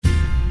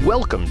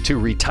Welcome to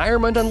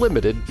Retirement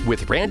Unlimited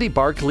with Randy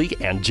Barkley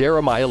and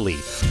Jeremiah Lee.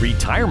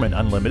 Retirement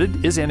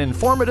Unlimited is an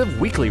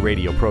informative weekly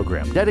radio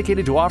program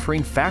dedicated to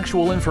offering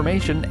factual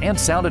information and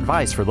sound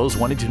advice for those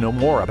wanting to know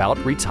more about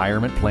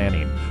retirement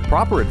planning.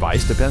 Proper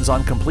advice depends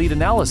on complete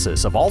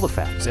analysis of all the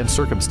facts and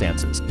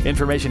circumstances.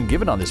 Information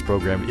given on this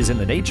program is in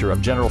the nature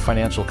of general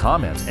financial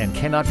comment and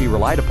cannot be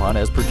relied upon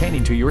as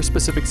pertaining to your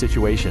specific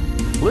situation.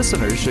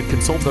 Listeners should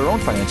consult their own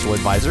financial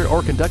advisor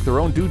or conduct their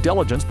own due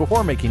diligence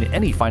before making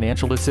any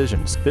financial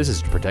decisions. This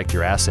is to protect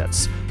your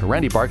assets.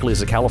 Randy Barkley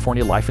is a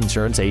California life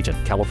insurance agent.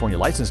 California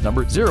license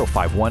number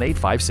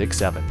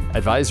 0518567.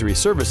 Advisory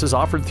services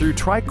offered through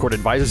Tricord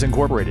Advisors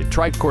Incorporated.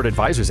 Tricord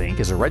Advisors Inc.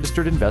 is a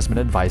registered investment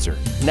advisor.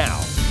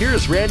 Now,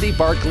 here's Randy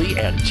Barkley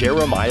and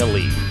Jeremiah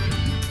Lee.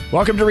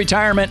 Welcome to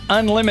Retirement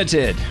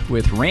Unlimited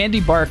with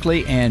Randy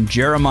Barkley and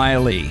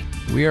Jeremiah Lee.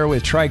 We are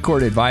with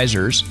Tricord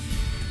Advisors,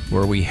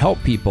 where we help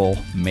people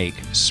make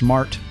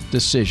smart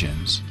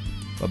decisions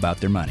about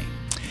their money.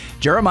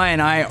 Jeremiah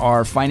and I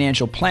are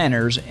financial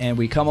planners, and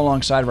we come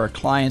alongside of our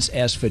clients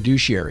as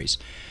fiduciaries.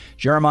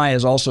 Jeremiah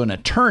is also an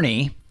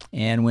attorney,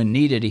 and when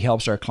needed, he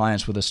helps our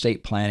clients with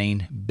estate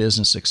planning,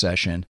 business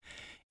succession,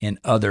 and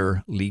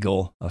other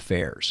legal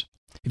affairs.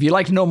 If you'd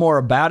like to know more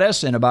about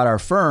us and about our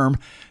firm,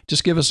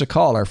 just give us a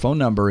call. Our phone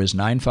number is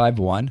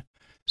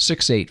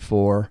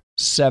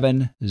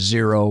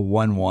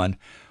 951-684-7011.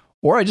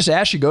 Or I just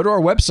ask you to go to our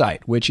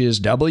website, which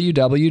is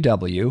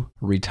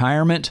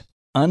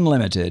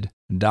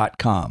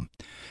www.retirementunlimited.com.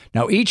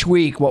 Now, each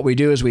week, what we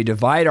do is we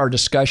divide our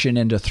discussion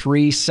into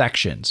three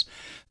sections.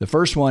 The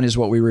first one is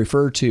what we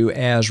refer to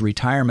as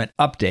retirement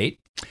update.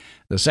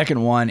 The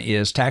second one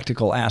is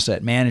tactical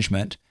asset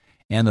management.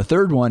 And the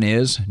third one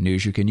is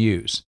news you can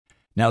use.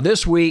 Now,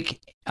 this week,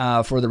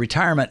 for the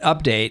retirement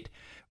update,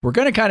 we're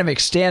going to kind of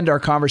extend our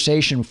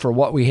conversation for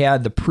what we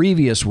had the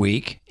previous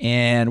week.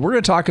 And we're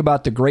going to talk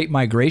about the great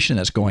migration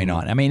that's going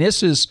on. I mean,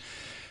 this is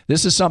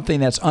something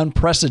that's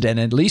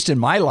unprecedented, at least in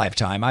my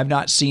lifetime. I've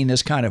not seen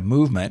this kind of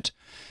movement.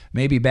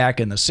 Maybe back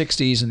in the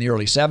 60s and the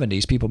early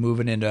 70s, people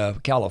moving into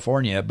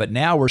California. But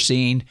now we're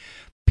seeing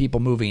people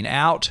moving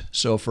out.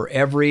 So for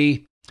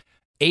every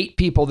 8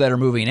 people that are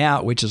moving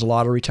out, which is a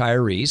lot of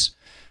retirees,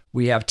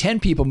 we have 10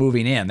 people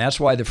moving in.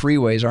 That's why the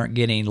freeways aren't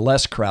getting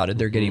less crowded.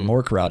 They're getting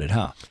more crowded,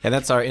 huh? And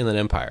that's our Inland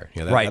Empire.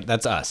 Right.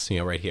 That's us,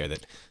 right here,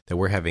 that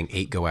we're having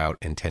 8 go out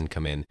and 10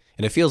 come in.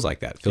 And it feels like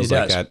that. It feels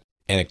like that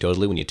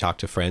anecdotally when you talk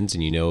to friends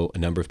and you know a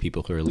number of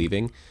people who are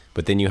leaving,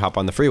 but then you hop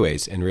on the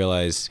freeways and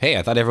realize, hey,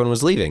 I thought everyone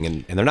was leaving,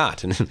 and they're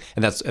not. And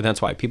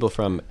that's why people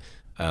from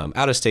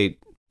out of state,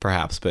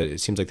 perhaps, but it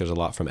seems like there's a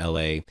lot from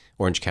LA,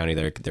 Orange County,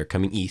 they're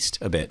coming east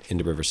a bit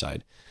into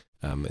Riverside.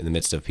 In the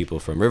midst of people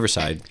from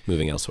Riverside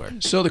moving elsewhere.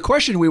 So the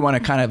question we want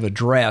to kind of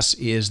address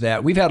is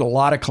that we've had a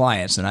lot of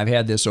clients, and I've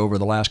had this over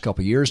the last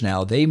couple of years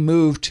now, they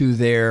move to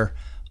their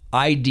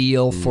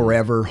ideal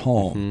forever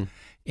home.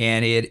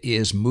 And it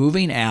is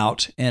moving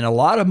out. And a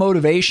lot of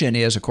motivation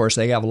is, of course,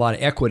 they have a lot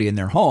of equity in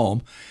their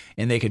home,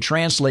 and they can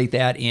translate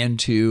that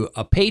into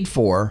a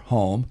paid-for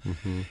home.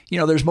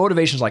 There's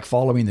motivations like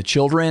following the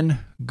children,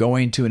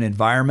 going to an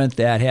environment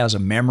that has a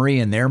memory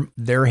in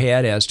their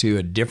head as to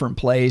a different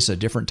place, a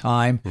different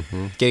time.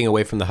 Getting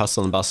away from the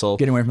hustle and bustle.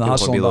 Getting away from the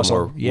hustle and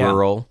bustle. More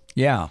rural.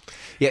 Yeah.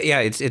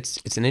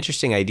 It's an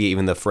interesting idea,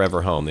 even the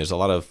forever home. There's a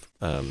lot of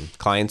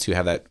clients who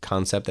have that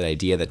concept, that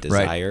idea, that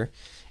desire.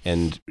 Right.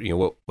 And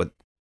what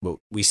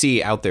we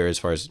see out there as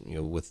far as,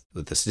 with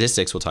the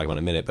statistics we'll talk about in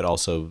a minute, but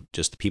also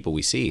just the people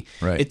we see,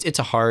 it's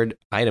a hard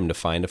item to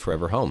find a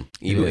forever home,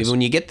 even when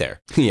you get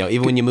there,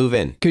 even when you move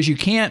in. Because you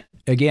can't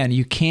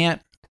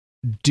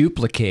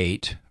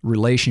duplicate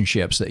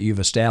relationships that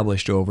you've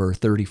established over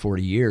 30,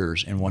 40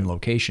 years in one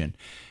location.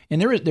 And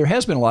there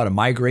has been a lot of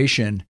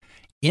migration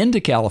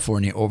into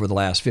California over the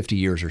last 50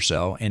 years or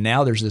so, and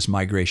now there's this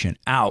migration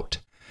out,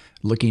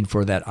 looking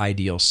for that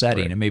ideal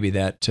setting. Right. And maybe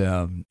that,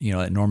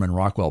 that Norman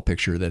Rockwell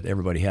picture that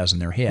everybody has in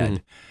their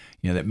head,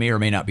 that may or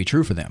may not be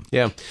true for them.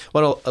 Yeah.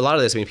 Well, a lot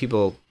of this,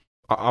 people,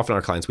 often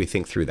our clients, we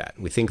think through that.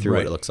 We think through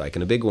what it looks like.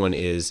 And a big one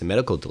is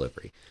medical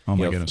delivery. Oh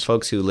my goodness.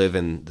 Folks who live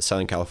in the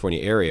Southern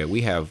California area,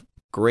 we have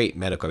great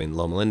medical.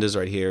 Loma Linda's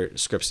right here,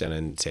 Scripps down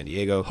in San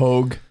Diego.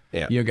 Hoag.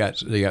 Yeah. You got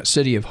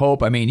City of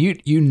Hope.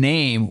 You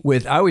name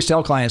I always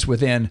tell clients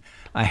within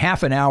a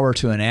half an hour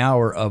to an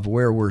hour of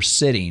where we're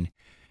sitting,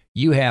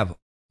 you have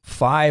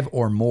 5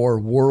 or more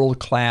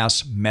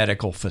world-class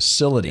medical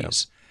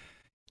facilities. Yeah.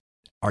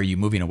 Are you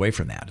moving away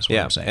from that? Is what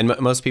I'm saying. And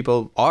most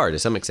people are to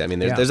some extent.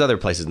 There's other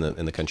places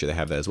in the country that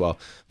have that as well.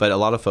 But a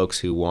lot of folks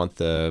who want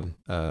the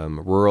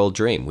rural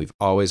dream. We've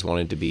always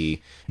wanted to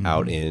be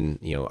out in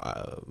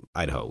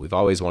Idaho. We've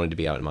always wanted to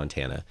be out in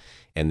Montana,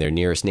 and their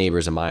nearest neighbor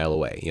is a mile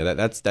away.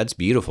 That's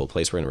beautiful.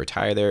 Place we're going to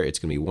retire there. It's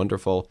going to be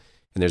wonderful.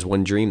 And there's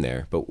one dream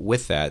there. But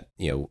with that,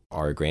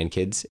 our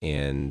grandkids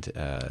and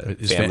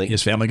family.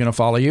 Is family going to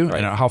follow you?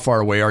 Right. And how far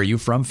away are you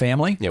from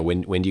family?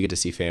 When do you get to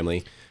see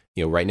family?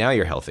 Right now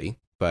you're healthy,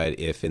 but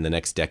if in the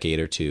next decade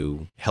or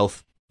two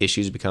health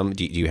issues become,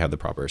 do you have the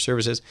proper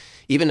services?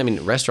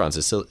 Even, restaurants,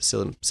 as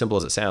simple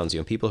as it sounds,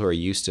 people who are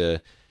used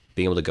to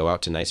being able to go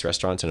out to nice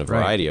restaurants and a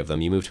variety of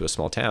them. You move to a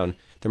small town,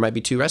 there might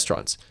be 2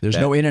 restaurants. There's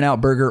no In-N-Out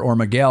Burger or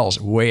Miguel's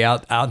way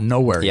out in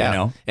nowhere, yeah. you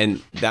know?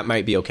 And that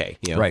might be okay,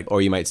 you know? Right.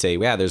 Or you might say,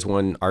 yeah, there's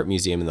one art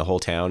museum in the whole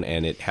town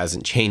and it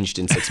hasn't changed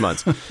in 6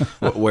 months.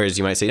 Whereas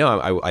you might say, no,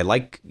 I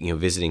like, you know,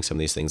 visiting some of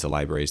these things, the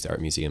libraries, the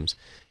art museums.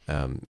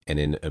 And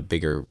in a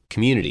bigger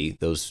community,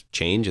 those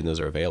change and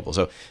those are available.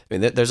 So, I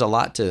mean, there's a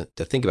lot to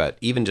think about,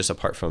 even just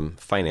apart from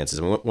finances.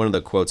 I mean, one of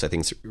the quotes I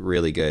think is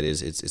really good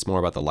is it's more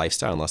about the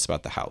lifestyle and less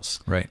about the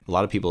house. Right. A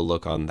lot of people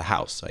look on the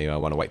house. You know, I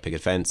want a white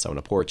picket fence. I want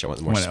a porch. I want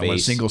more space. I want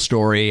a single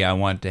story. I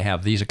want to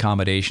have these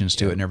accommodations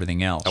to it and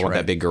everything else. I want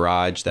that big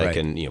garage that I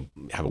can, you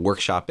know, have a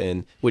workshop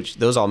in, which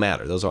those all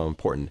matter. Those are all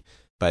important.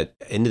 But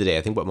at the end of the day,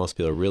 I think what most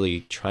people are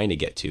really trying to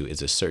get to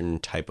is a certain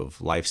type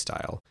of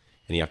lifestyle.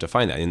 And you have to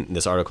find that. In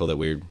this article that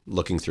we're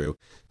looking through,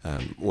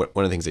 one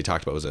of the things they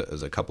talked about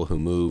was a couple who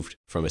moved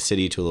from a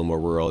city to a little more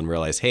rural and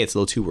realized, hey, it's a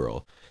little too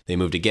rural. They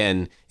moved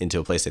again into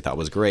a place they thought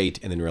was great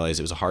and then realized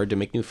it was hard to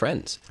make new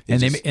friends.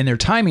 And their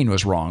timing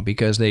was wrong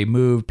because they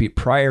moved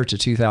prior to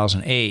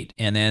 2008,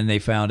 and then they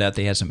found out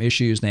they had some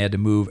issues and they had to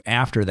move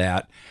after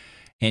that.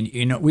 And,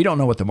 you know, we don't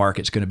know what the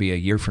market's going to be a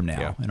year from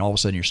now. And all of a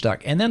sudden you're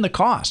stuck. And then the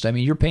cost. I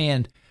mean, you're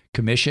paying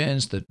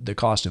commissions, the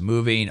cost of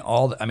moving,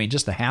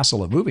 just the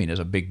hassle of moving is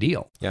a big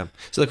deal. Yeah.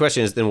 So the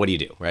question is, then what do you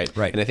do, right?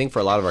 Right. And I think for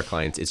a lot of our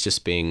clients, it's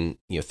just being,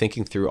 you know,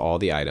 thinking through all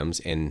the items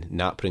and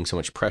not putting so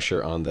much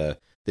pressure on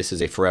this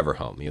is a forever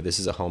home. You know, this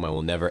is a home I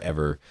will never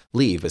ever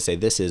leave, but say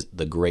this is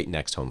the great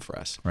next home for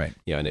us. Right.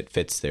 You know, and it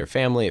fits their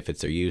family, it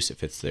fits their use, it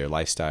fits their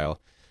lifestyle.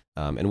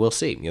 And we'll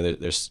see. You know,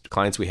 there's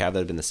clients we have that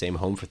have been in the same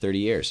home for 30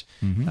 years.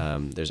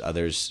 Mm-hmm. There's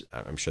others,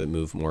 I'm sure, that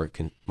move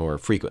more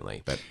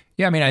frequently. But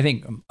yeah, I mean, I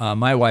think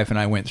my wife and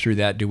I went through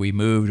that. Do we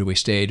move? Do we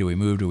stay? Do we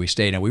move? Do we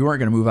stay? Now, we weren't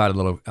going to move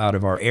out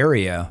of our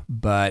area,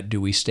 but do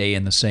we stay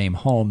in the same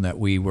home that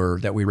we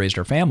raised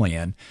our family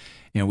in?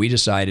 You know, we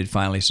decided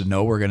finally, said,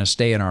 no, we're going to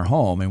stay in our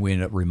home, and we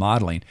ended up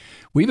remodeling.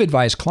 We've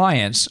advised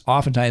clients,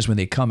 oftentimes when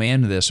they come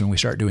into this, when we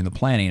start doing the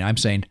planning, I'm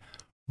saying,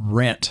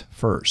 rent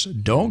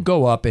first. Don't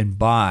go up and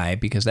buy,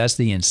 because that's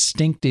the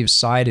instinctive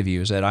side of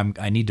you, is that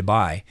I need to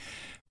buy.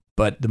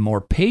 But the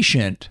more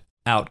patient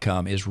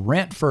outcome is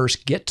rent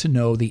first, get to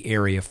know the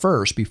area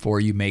first before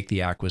you make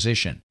the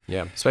acquisition.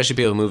 Yeah, especially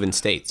people who move in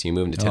states. You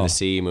move into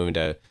Tennessee, you move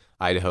into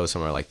Idaho,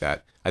 somewhere like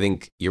that. I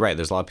think you're right.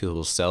 There's a lot of people who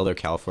will sell their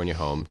California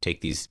home,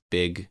 take these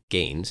big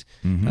gains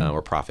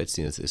or profits,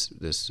 you know,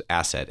 this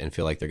asset, and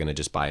feel like they're going to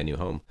just buy a new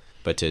home.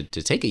 But to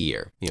take a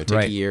year, you know,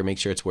 take a year, make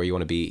sure it's where you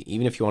want to be,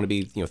 even if you want to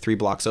be, you know, 3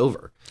 blocks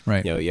over.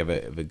 Right. You know, you have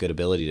a good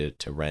ability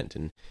to rent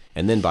and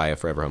then buy a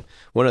forever home.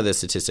 One of the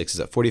statistics is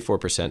that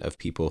 44% of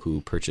people who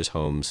purchase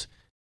homes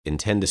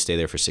intend to stay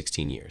there for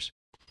 16 years.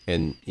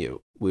 And, you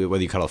know,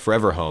 whether you call it a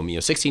forever home, you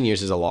know, 16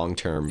 years is a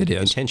long-term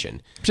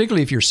intention.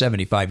 Particularly if you're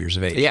 75 years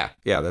of age. Yeah,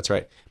 that's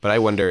right. But I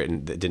wonder,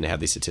 and didn't have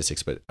these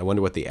statistics, but I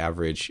wonder what the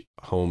average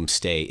home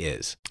stay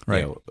is.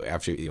 Right. You know,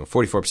 after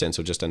 44%,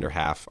 so just under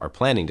half, are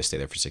planning to stay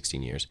there for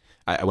 16 years.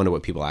 I wonder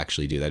what people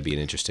actually do. That'd be an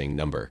interesting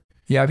number.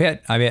 Yeah, I've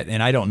had,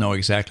 and I don't know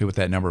exactly what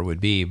that number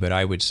would be, but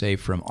I would say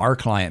from our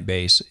client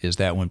base is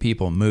that when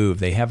people move,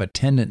 they have a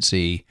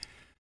tendency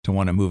to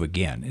want to move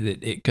again,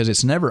 because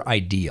it's never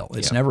ideal.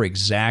 It's never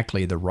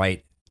exactly the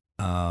right,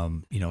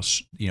 the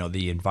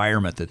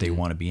environment that they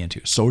want to be into.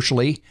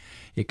 Socially,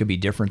 it could be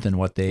different than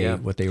what they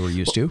were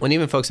used to. When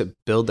even folks that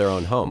build their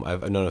own home,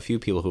 I've known a few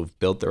people who've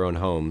built their own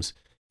homes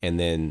and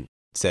then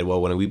said, well,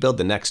 when we build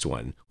the next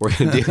one, we're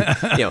going to do,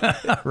 you know,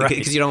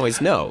 because you don't always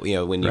know, you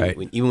know,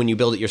 even when you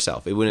build it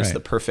yourself, when it's the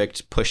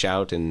perfect push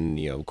out and,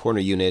 you know, corner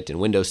unit and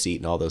window seat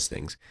and all those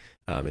things,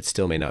 it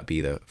still may not be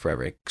the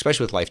forever,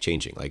 especially with life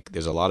changing. Like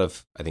there's a lot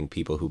of, I think,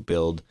 people who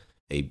build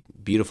a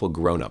beautiful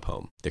grown-up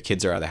home. Their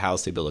kids are out of the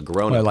house. They build a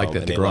grown-up home. I like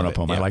that, the grown-up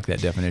home. Yeah. I like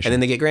that definition. And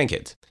then they get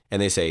grandkids.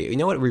 And they say, you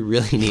know what we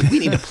really need? We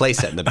need a play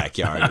set in the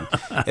backyard.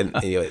 And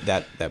you know,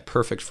 that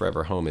perfect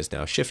forever home is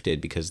now shifted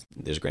because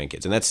there's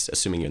grandkids. And that's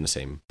assuming you're in the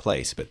same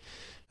place. But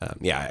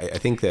I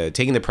think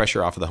taking the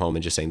pressure off of the home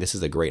and just saying this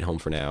is a great home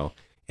for now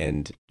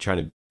and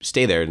trying to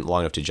stay there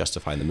long enough to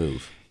justify the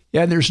move.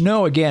 Yeah, there's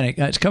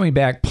it's coming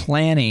back,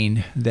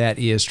 planning that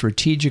is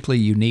strategically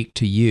unique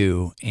to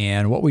you.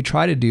 And what we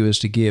try to do is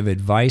to give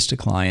advice to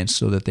clients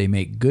so that they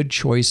make good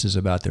choices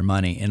about their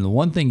money. And the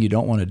one thing you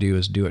don't want to do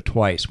is do it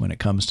twice when it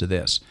comes to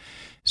this.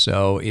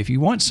 So if you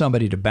want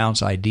somebody to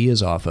bounce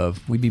ideas off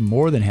of, we'd be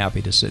more than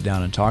happy to sit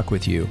down and talk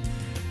with you.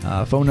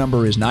 Phone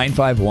number is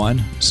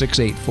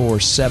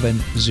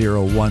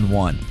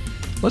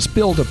 951-684-7011. Let's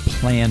build a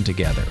plan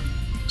together.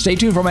 Stay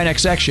tuned for my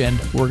next section.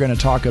 We're going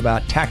to talk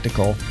about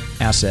tactical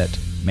asset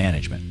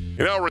management.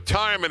 You know,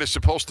 retirement is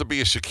supposed to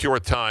be a secure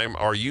time.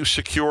 Are you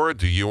secure?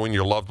 Do you and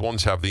your loved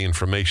ones have the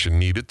information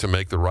needed to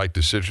make the right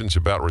decisions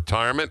about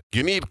retirement?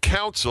 You need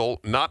counsel,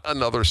 not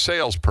another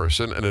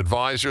salesperson, an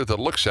advisor that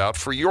looks out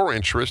for your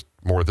interest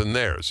more than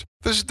theirs.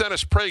 This is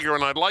Dennis Prager,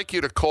 and I'd like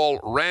you to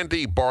call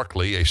Randy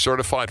Barkley, a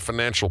certified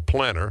financial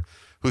planner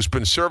who's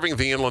been serving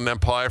the Inland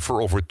Empire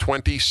for over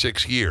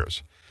 26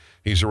 years.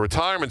 He's a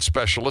retirement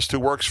specialist who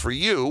works for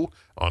you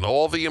on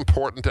all the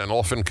important and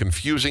often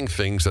confusing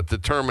things that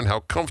determine how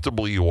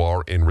comfortable you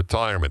are in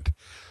retirement.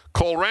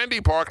 Call Randy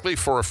Barkley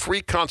for a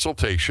free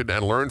consultation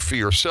and learn for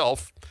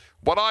yourself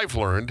what I've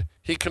learned.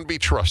 He can be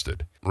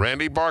trusted.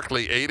 Randy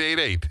Barkley,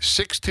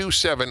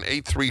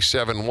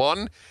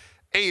 888-627-8371,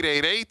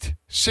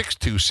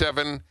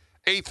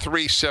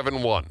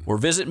 888-627-8371. Or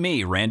visit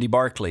me, Randy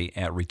Barkley,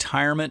 at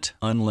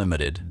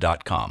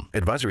retirementunlimited.com.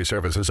 Advisory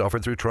services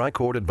offered through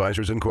Tricord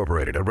Advisors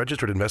Incorporated, a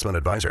registered investment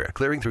advisor,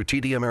 clearing through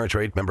TD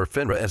Ameritrade, member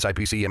FINRA,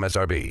 SIPC,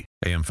 MSRB.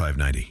 AM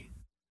 590,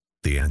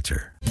 The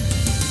Answer.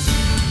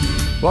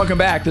 Welcome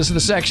back. This is the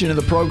section of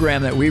the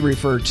program that we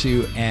refer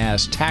to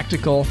as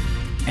tactical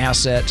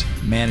asset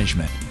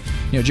management.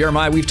 You know,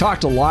 Jeremiah, we've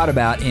talked a lot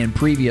about in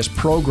previous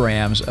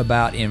programs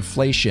about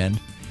inflation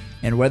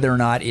and whether or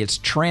not it's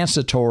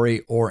transitory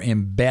or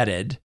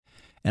embedded.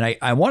 And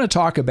I want to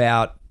talk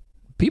about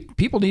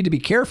people need to be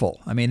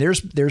careful. I mean,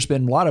 there's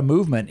been a lot of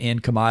movement in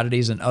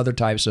commodities and other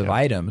types of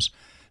items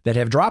that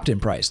have dropped in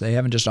price. They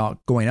haven't just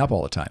going up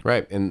all the time.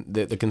 Right. And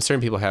the concern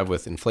people have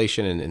with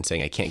inflation and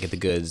saying, I can't get the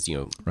goods,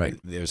 right.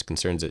 There's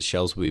concerns that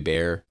shelves will be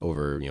bare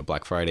over,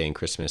 Black Friday and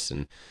Christmas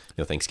and,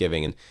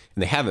 Thanksgiving. And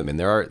they haven't been.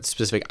 There are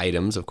specific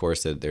items, of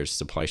course, that there's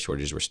supply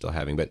shortages we're still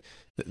having. But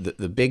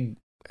the big,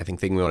 I think,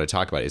 thing we want to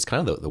talk about is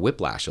kind of the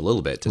whiplash a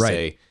little bit to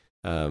say,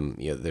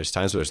 there's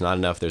times where there's not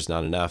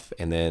enough.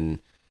 And then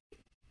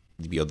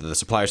the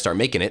suppliers start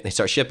making it, and they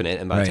start shipping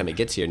it, and by the time it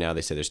gets here, now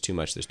they say there's too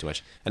much.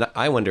 And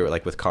I wonder,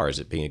 like with cars,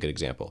 it being a good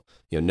example,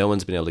 no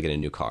one's been able to get a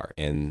new car,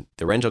 and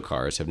the rental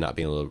cars have not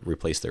been able to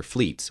replace their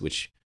fleets,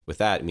 which with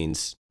that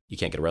means you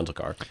can't get a rental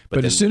car.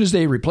 But as soon as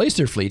they replace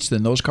their fleets,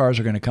 then those cars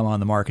are going to come on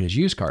the market as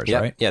used cars,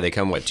 right? Yeah, they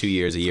come, 2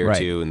 years, a year or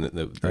two, and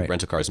the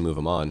rental cars move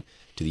them on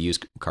to the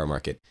used car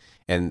market.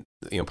 And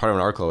part of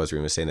an article I was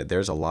reading was saying that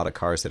there's a lot of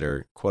cars that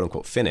are quote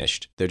unquote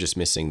finished. They're just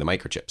missing the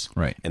microchips,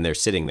 right? And they're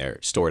sitting there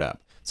stored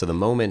up. So the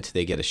moment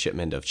they get a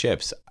shipment of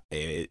chips,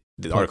 the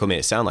article made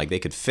it sound like they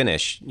could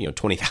finish,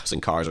 20,000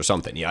 cars or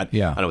something. I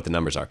don't know what the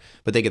numbers are,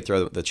 but they could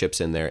throw the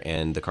chips in there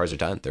and the cars are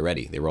done. They're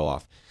ready. They roll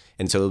off.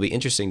 And so it'll be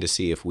interesting to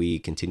see if we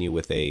continue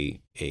with a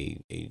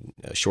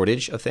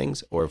shortage of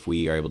things, or if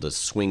we are able to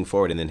swing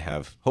forward and then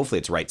have, hopefully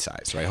it's right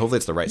size, right? Hopefully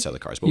it's the right size of the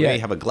cars, but we may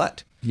have a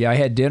glut. Yeah, I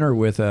had dinner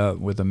with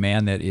a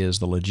man that is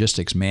the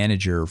logistics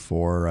manager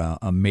for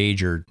a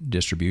major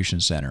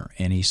distribution center,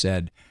 and he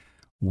said,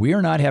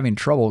 we're not having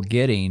trouble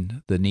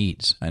getting the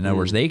needs. In other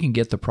words, they can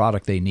get the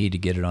product they need to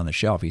get it on the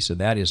shelf. He said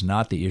that is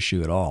not the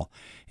issue at all.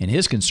 And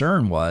his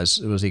concern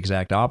was the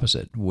exact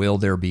opposite. Will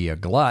there be a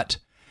glut?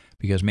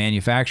 Because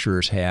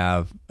manufacturers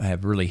have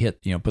really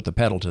put the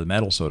pedal to the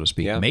metal, so to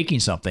speak,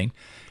 making something,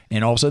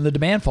 and all of a sudden the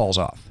demand falls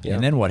off. Yeah.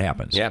 And then what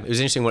happens? Yeah, it was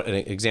interesting. An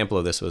example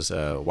of this was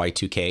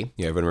Y2K.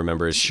 Everyone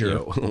remembers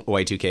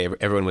Y2K.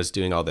 Everyone was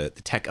doing all the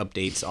tech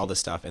updates, all this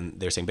stuff, and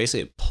they're saying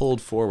basically it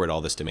pulled forward all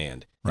this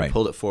demand. Right.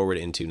 Pulled it forward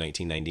into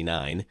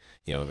 1999.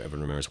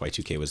 Everyone remembers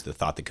Y2K was the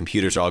thought that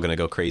computers are all going to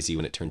go crazy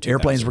when it turned 2000.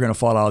 Airplanes were going to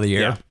fall out of the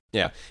air.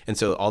 Yeah. And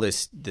so all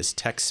this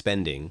tech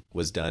spending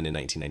was done in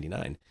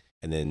 1999.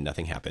 And then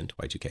nothing happened,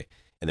 Y2K.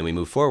 And then we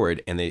move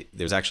forward, and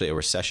there's actually a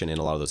recession in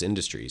a lot of those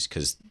industries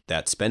because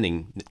that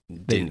spending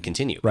didn't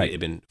continue. Right. It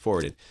had been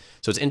forwarded.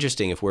 So it's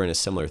interesting if we're in a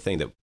similar thing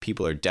that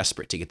people are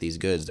desperate to get these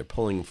goods. They're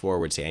pulling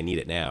forward, say, I need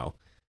it now.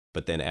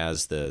 But then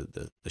as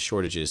the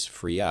shortages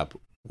free up,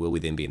 will we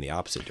then be in the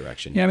opposite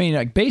direction? Yeah, I mean,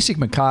 like basic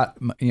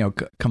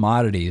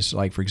commodities,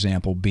 like, for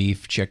example,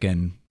 beef,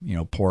 chicken,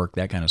 pork,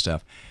 that kind of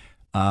stuff.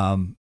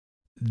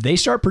 They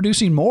start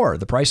producing more.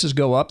 The prices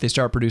go up, they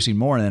start producing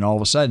more, and then all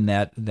of a sudden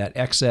that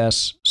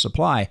excess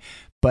supply.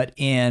 But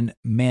in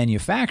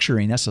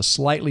manufacturing, that's a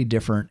slightly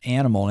different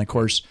animal. And of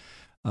course,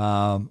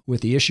 with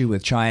the issue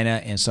with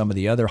China and some of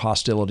the other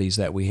hostilities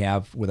that we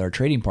have with our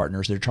trading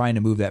partners, they're trying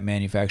to move that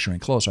manufacturing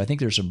closer. I think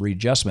there's some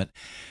readjustment.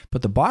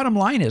 But the bottom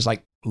line is,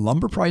 like,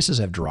 lumber prices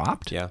have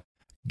dropped. Yeah.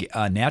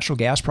 Natural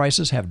gas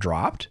prices have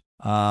dropped.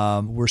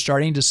 We're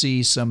starting to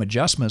see some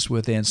adjustments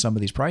within some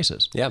of these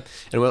prices. Yeah,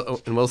 and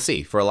we'll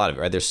see for a lot of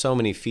it. Right, there's so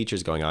many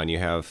features going on. You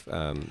have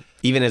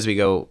even as we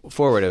go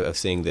forward of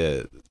seeing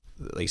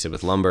like you said,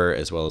 with lumber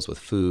as well as with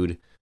food,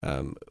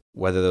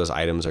 whether those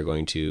items are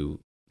going to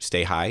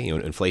stay high.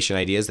 Inflation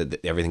ideas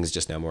that everything's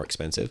just now more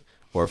expensive,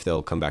 or if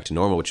they'll come back to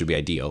normal, which would be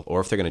ideal, or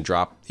if they're going to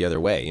drop the other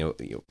way.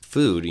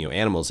 Food,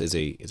 animals is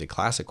a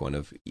classic one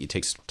of it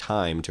takes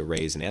time to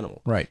raise an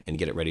animal, right, and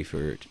get it ready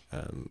for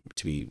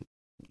to be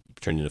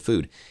turned into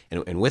food,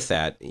 and with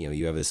that,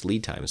 you have this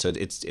lead time. So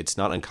it's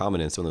not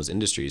uncommon in some of those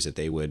industries that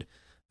they would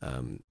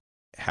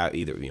have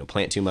either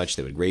plant too much,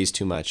 they would raise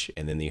too much,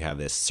 and then you have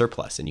this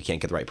surplus, and you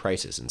can't get the right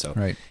prices. And so,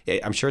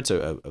 I'm sure it's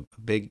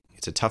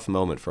it's a tough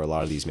moment for a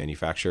lot of these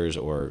manufacturers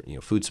or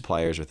food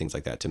suppliers or things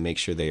like that to make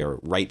sure they are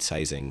right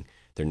sizing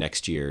their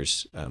next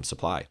year's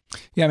supply.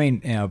 Yeah, I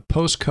mean,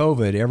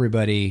 post-COVID,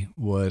 everybody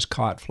was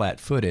caught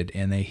flat-footed,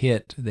 and they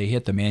hit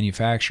the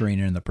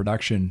manufacturing and the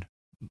production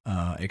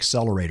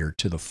accelerator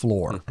to the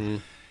floor. Mm-hmm.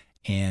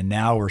 And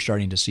now we're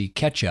starting to see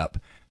catch up.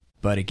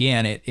 But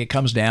again, it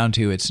comes down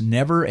to it's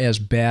never as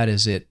bad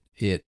as it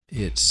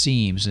it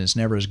seems, and it's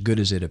never as good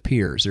as it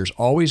appears. There's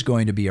always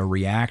going to be a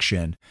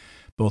reaction,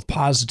 both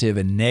positive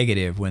and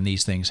negative, when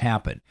these things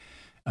happen.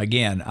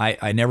 Again,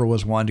 I never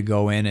was one to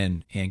go in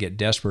and get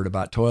desperate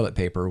about toilet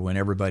paper when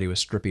everybody was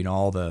stripping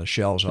all the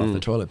shelves off the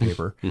toilet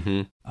paper.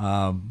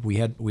 We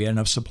had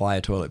enough supply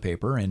of toilet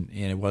paper, and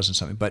it wasn't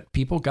something. But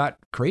people got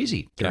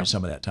crazy during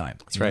some of that time.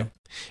 That's right.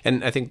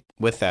 And I think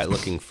with that,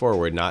 looking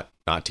forward, not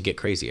to get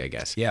crazy, I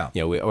guess. Yeah.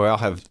 We all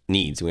have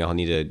needs. We all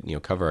need to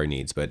cover our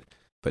needs, but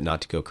not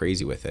to go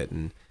crazy with it.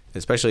 And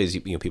especially as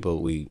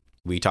people, we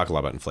talk a lot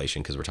about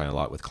inflation because we're talking a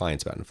lot with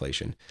clients about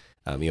inflation.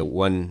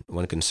 One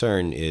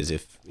concern is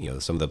if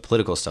some of the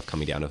political stuff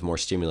coming down, if more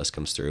stimulus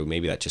comes through,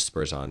 maybe that just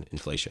spurs on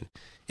inflation.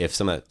 If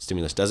some of that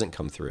stimulus doesn't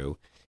come through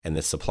and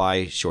the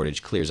supply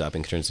shortage clears up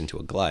and turns into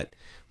a glut,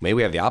 maybe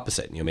we have the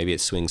opposite. Maybe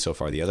it swings so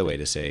far the other way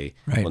to say,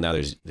 well, now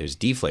there's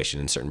deflation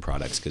in certain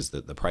products because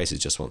the prices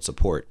just won't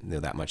support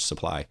that much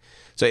supply.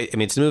 So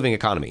it's a moving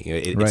economy.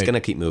 It's going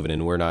to keep moving,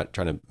 and we're not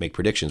trying to make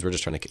predictions. We're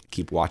just trying to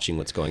keep watching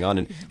what's going on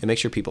and make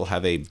sure people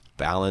have a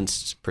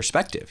balanced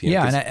perspective.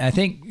 And I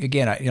think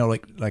again,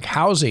 like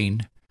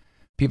housing,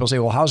 people say,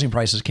 well, housing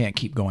prices can't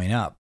keep going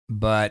up.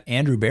 But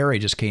Andrew Barry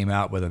just came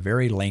out with a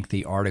very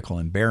lengthy article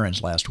in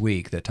Barron's last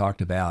week that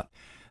talked about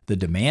the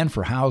demand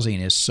for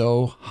housing is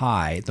so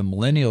high. The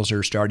millennials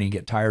are starting to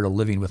get tired of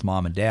living with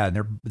mom and dad,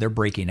 and they're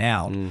breaking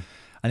out.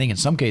 I think in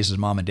some cases,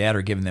 mom and dad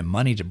are giving them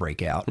money to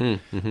break out.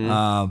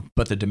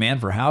 But the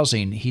demand for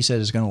housing, he said,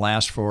 is going to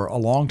last for a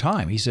long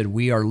time. He said,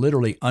 we are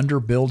literally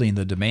underbuilding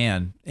the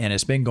demand, and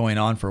it's been going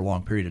on for a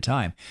long period of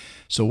time.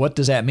 So what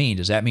does that mean?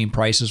 Does that mean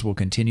prices will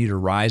continue to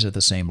rise at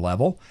the same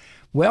level?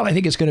 Well, I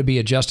think it's going to be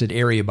adjusted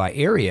area by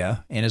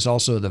area, and it's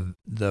also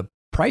the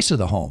price of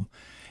the home.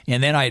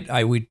 And then I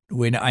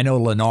know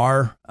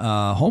Lennar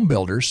Home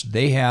Builders,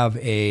 they have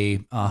a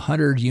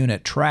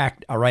 100-unit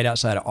tract right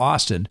outside of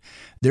Austin.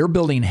 They're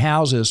building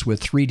houses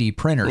with 3D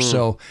printers.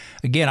 So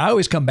again, I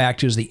always come back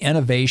to is the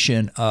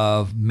innovation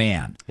of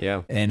man.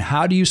 Yeah. And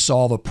how do you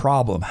solve a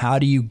problem? How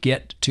do you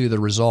get to the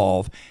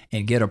resolve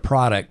and get a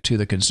product to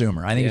the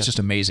consumer? I think it's just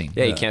amazing.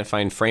 Yeah, you can't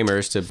find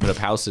framers to put up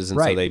houses,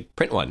 and so they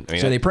print one.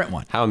 So they print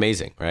one. How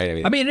amazing,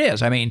 right? I mean, it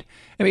is. I mean,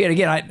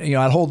 again,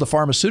 I hold the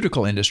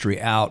pharmaceutical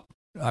industry out.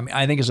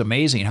 I think it's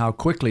amazing how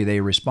quickly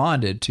they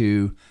responded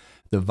to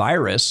the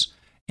virus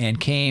and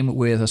came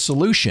with a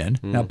solution.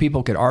 Now,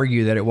 people could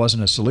argue that it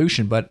wasn't a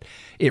solution, but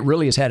it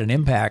really has had an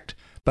impact.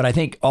 But I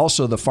think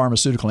also the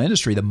pharmaceutical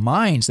industry, the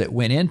minds that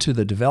went into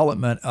the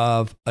development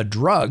of a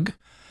drug,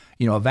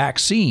 a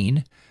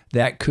vaccine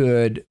that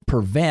could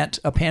prevent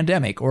a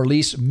pandemic or at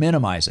least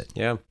minimize it.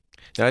 Yeah.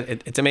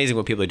 It's amazing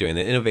what people are doing.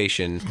 The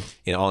innovation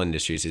in all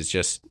industries is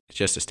just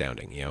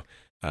astounding,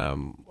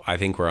 I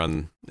think we're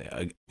on,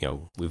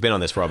 we've been on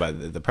this for a while,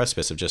 about the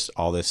precipice of just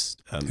all this,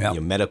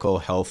 medical,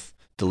 health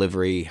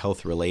delivery,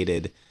 health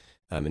related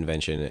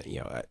invention.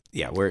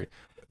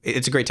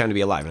 It's a great time to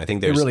be alive. And I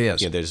think it really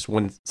is. There's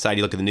one side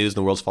you look at the news and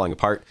the world's falling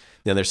apart.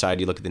 The other side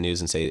you look at the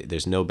news and say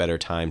there's no better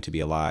time to be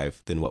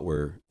alive than what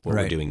we're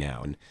doing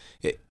now. And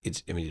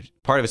it's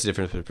part of it's a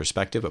different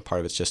perspective, but part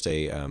of it's just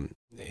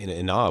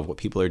in awe of what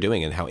people are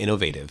doing and how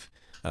innovative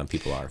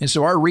people are. And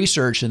so our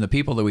research and the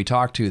people that we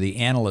talk to, the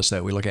analysts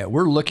that we look at,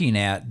 we're looking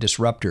at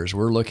disruptors.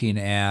 We're looking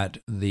at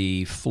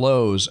the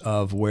flows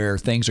of where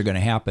things are going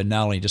to happen,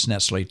 not only just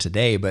necessarily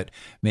today, but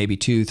maybe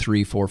 2,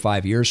 3, 4,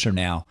 5 years from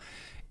now.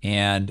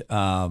 And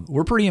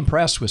we're pretty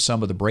impressed with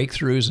some of the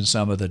breakthroughs and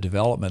some of the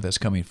development that's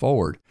coming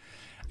forward.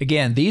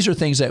 Again, these are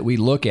things that we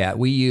look at.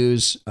 We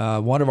use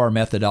one of our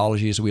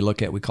methodologies we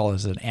call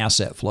it an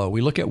asset flow.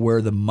 We look at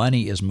where the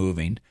money is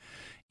moving,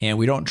 and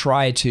we don't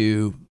try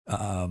to,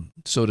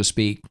 so to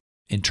speak,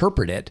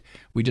 interpret it.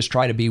 We just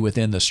try to be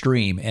within the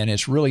stream, and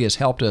it really has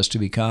helped us to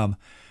become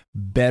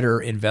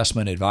better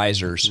investment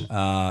advisors,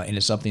 and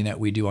it's something that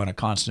we do on a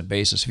constant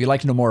basis. If you'd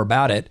like to know more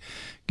about it,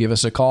 give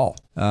us a call.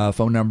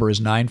 Phone number is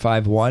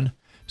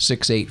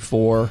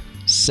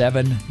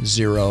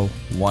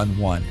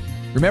 951-684-7011.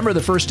 Remember,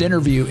 the first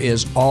interview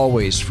is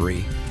always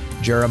free.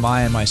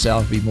 Jeremiah and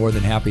myself would be more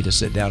than happy to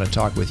sit down and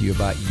talk with you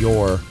about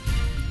your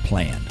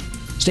plan.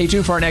 Stay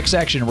tuned for our next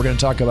section. We're going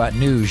to talk about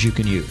news you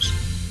can use.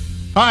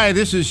 Hi,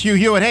 this is Hugh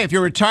Hewitt. Hey, if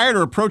you're retired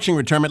or approaching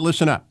retirement,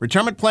 listen up.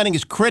 Retirement planning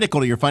is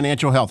critical to your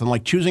financial health, and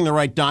like choosing the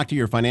right doctor,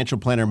 your financial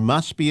planner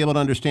must be able to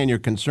understand your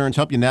concerns,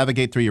 help you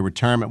navigate through your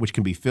retirement, which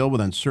can be filled with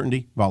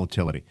uncertainty,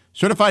 volatility.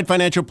 Certified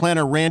financial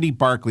planner Randy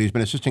Barkley has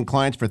been assisting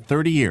clients for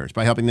 30 years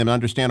by helping them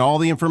understand all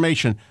the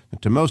information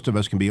that to most of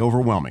us can be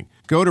overwhelming.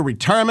 Go to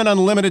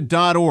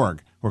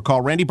retirementunlimited.org or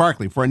call Randy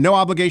Barkley for a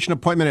no-obligation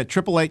appointment at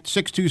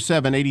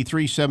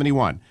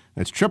 888-627-8371.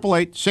 That's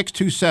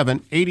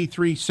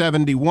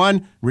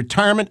 888-627-8371,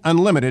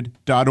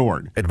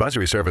 retirementunlimited.org.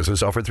 Advisory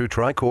services offered through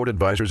Tricord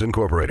Advisors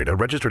Incorporated, a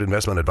registered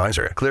investment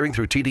advisor, clearing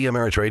through TD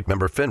Ameritrade,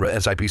 member FINRA,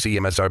 SIPC,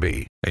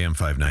 MSRB. AM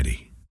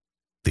 590,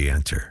 The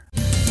Answer.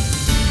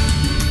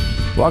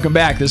 Welcome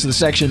back. This is the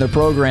section of the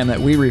program that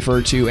we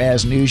refer to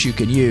as News You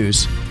Can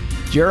Use.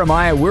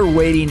 Jeremiah, we're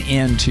wading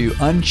into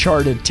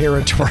uncharted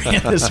territory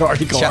in this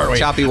article, aren't we?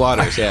 Choppy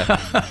waters, yeah.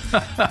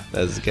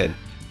 That's good.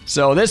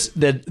 So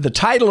the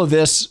title of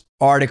this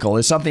article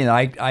is something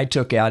that I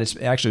took out.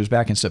 It was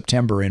back in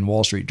September in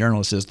Wall Street Journal.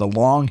 It says The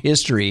Long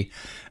History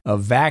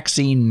of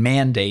Vaccine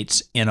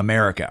Mandates in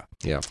America.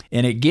 Yeah.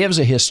 And it gives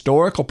a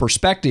historical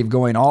perspective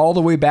going all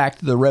the way back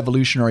to the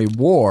Revolutionary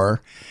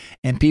War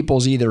and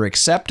people's either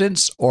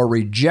acceptance or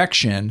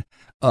rejection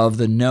of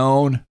the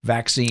known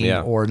vaccine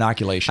or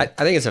inoculation. I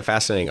think it's a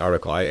fascinating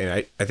article.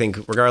 I think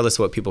regardless of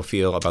what people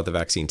feel about the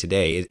vaccine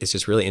today, it's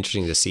just really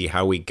interesting to see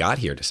how we got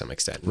here to some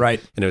extent. Right.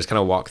 And it was kind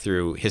of walk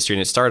through history.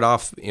 And it started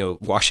off,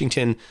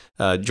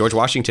 George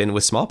Washington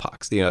with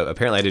smallpox.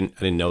 Apparently I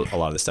didn't know a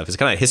lot of this stuff. It's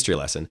kind of a history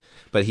lesson.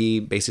 But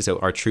he basically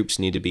said our troops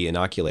need to be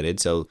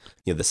inoculated. So,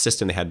 the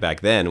system they had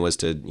back then was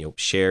to,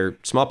 share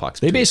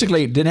smallpox. They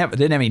basically didn't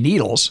have any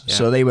needles. Yeah.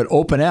 So they would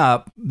open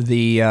up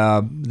the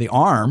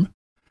arm,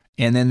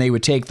 and then they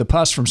would take the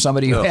pus from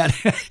somebody who had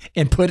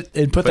and put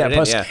that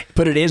pus in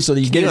so that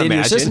you get it in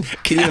your system.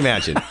 Can you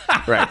imagine?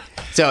 Right.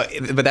 So,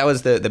 but that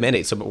was the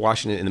mandate. So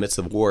Washington, in the midst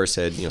of war,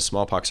 said,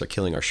 smallpox are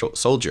killing our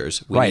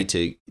soldiers. We need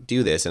to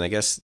do this. And I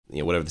guess,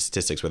 whatever the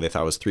statistics were, they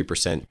thought it was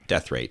 3%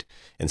 death rate.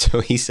 And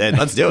so he said,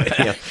 let's do it.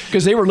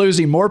 Because they were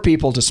losing more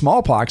people to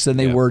smallpox than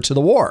they were to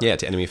the war. Yeah,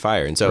 to enemy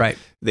fire. And so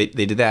they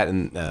did that.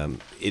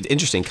 And it's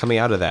interesting, coming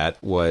out of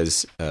that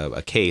was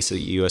a case, a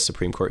U.S.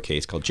 Supreme Court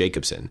case called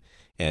Jacobson.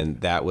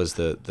 And that was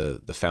the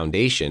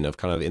foundation of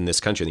kind of in this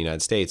country, in the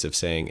United States, of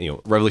saying,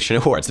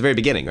 Revolutionary War. It's the very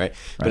beginning, right?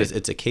 But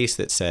it's a case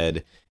that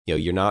said,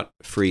 you're not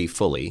free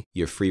fully.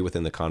 You're free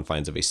within the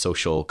confines of a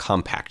social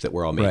compact that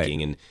we're all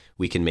making, and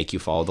we can make you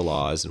follow the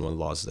laws. And one of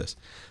the laws is this.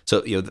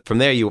 So from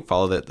there, you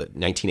follow that.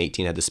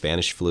 1918 had the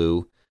Spanish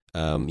flu.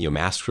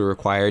 Masks were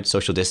required,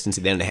 social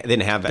distancing. They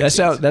didn't have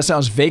vaccines. That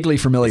sounds vaguely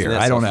familiar.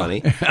 I don't know.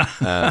 Funny?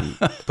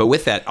 But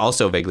with that,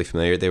 also vaguely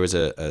familiar, there was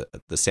the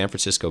San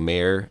Francisco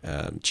mayor,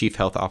 chief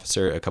health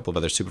officer, a couple of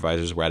other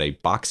supervisors were at a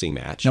boxing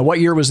match. Now, what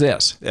year was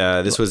this?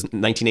 This was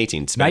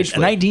 1918.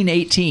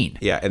 1918.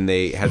 Yeah, and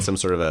they had some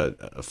sort of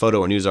a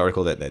photo or news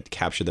article that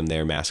captured them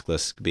there,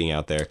 maskless, being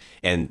out there,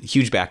 and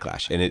huge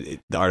backlash. And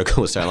the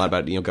article was talking a lot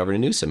about Governor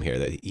Newsom here,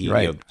 that he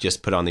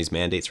just put on these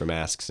mandates for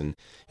masks, and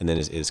then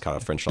is caught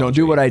a French law. Don't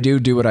do what I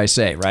do what I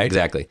say, right?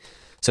 Exactly.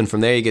 So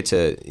from there you get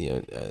to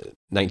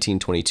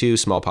 1922,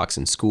 smallpox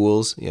in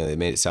schools. They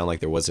made it sound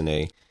like there wasn't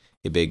a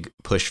big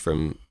push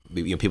from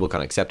people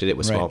kind of accepted it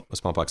with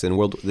smallpox.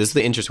 And this is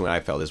the interesting one I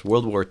felt is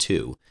World War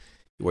II,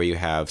 where you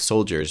have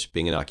soldiers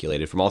being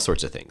inoculated from all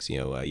sorts of things,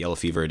 yellow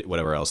fever,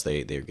 whatever else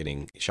they're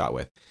getting shot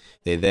with.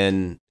 They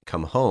then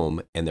come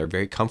home and they're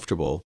very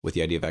comfortable with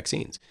the idea of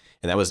vaccines.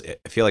 And I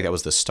feel like that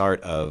was the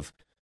start of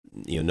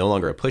no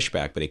longer a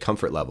pushback, but a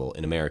comfort level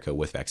in America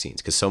with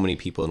vaccines, because so many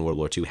people in World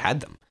War II had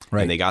them,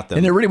 and they got them.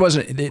 And there really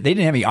wasn't. They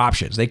didn't have any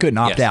options. They couldn't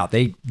opt out.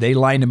 They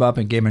lined them up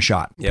and gave them a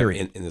shot.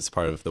 Period. And it's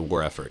part of the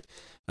war effort.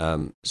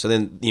 So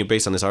then,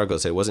 based on this article, it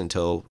said it wasn't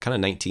until kind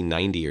of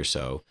 1990 or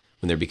so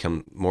when there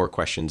become more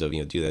questions of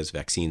do those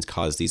vaccines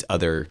cause these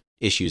other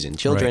issues in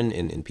children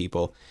and in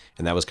people,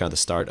 and that was kind of the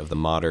start of the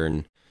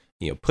modern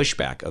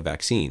pushback of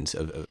vaccines.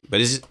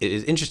 But it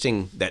is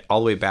interesting that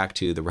all the way back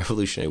to the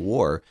Revolutionary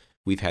War,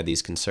 we've had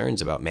these concerns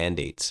about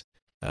mandates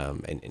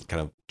and kind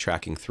of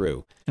tracking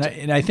through.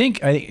 And I think,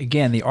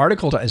 again, the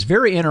article is a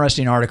very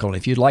interesting article. And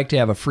if you'd like to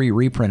have a free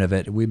reprint of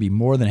it, we'd be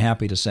more than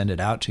happy to send it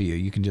out to you.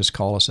 You can just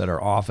call us at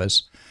our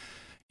office,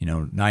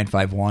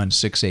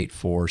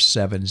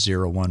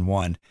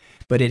 951-684-7011.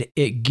 But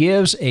it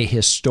gives a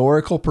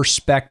historical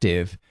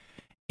perspective.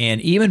 And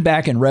even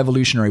back in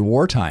Revolutionary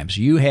War times,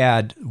 you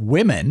had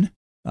women,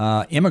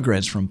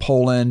 immigrants from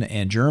Poland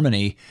and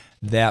Germany,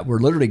 that were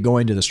literally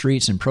going to the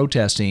streets and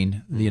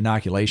protesting the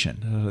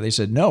inoculation. They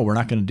said, no, we're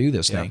not going to do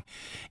this thing.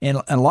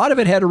 And a lot of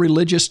it had a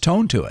religious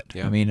tone to it.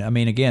 Yeah. I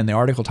mean, again, the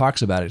article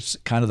talks about it. It's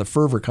kind of the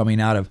fervor coming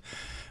out of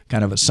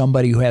kind of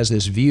somebody who has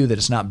this view that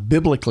it's not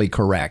biblically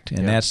correct.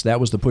 And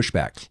that was the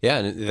pushback. Yeah,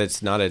 and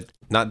that's not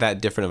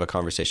that different of a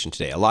conversation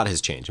today. A lot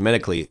has changed.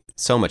 Medically,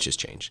 so much has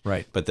changed.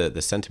 Right. But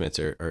the sentiments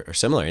are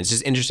similar. It's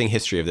just interesting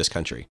history of this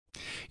country.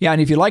 Yeah,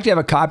 and if you'd like to have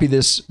a copy of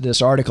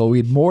this article,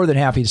 we'd be more than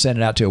happy to send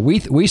it out to you.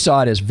 We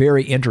saw it as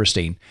very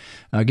interesting.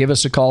 Give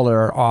us a call at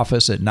our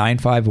office at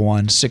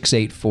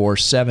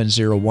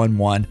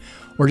 951-684-7011,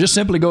 or just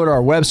simply go to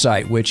our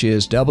website, which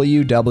is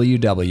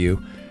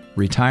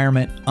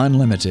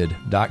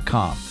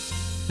www.retirementunlimited.com.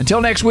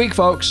 Until next week,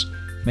 folks,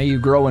 may you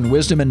grow in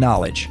wisdom and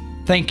knowledge.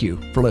 Thank you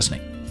for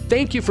listening.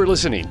 Thank you for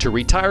listening to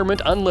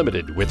Retirement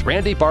Unlimited with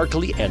Randy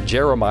Barkley and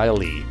Jeremiah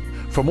Lee.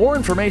 For more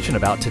information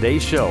about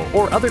today's show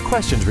or other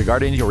questions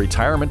regarding your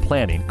retirement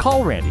planning,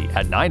 call Randy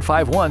at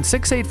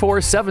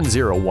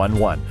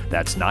 951-684-7011.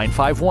 That's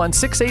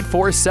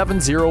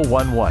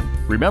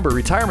 951-684-7011. Remember,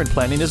 retirement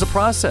planning is a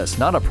process,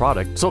 not a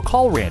product, so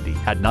call Randy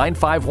at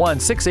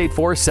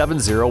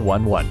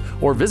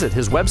 951-684-7011 or visit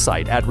his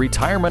website at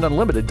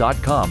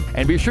retirementunlimited.com.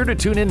 And be sure to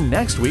tune in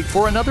next week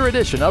for another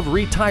edition of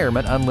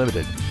Retirement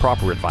Unlimited.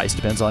 Proper advice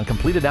depends on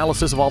complete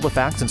analysis of all the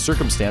facts and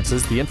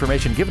circumstances. The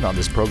information given on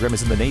this program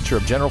is in the nature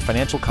of general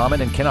financial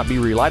comment and cannot be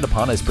relied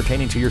upon as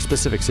pertaining to your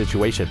specific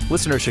situation.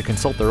 Listeners should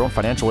consult their own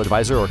financial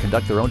advisor or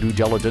conduct their own due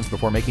diligence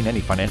before making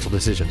any financial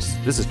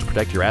decisions. This is to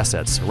protect your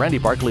assets. Randy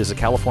Barkley is a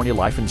California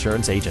life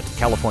insurance agent.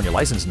 California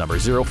license number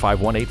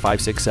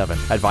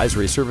 0518567.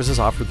 Advisory services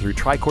offered through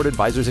Tricord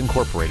Advisors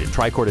Incorporated.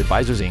 Tricord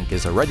Advisors, Inc.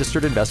 is a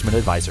registered investment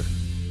advisor.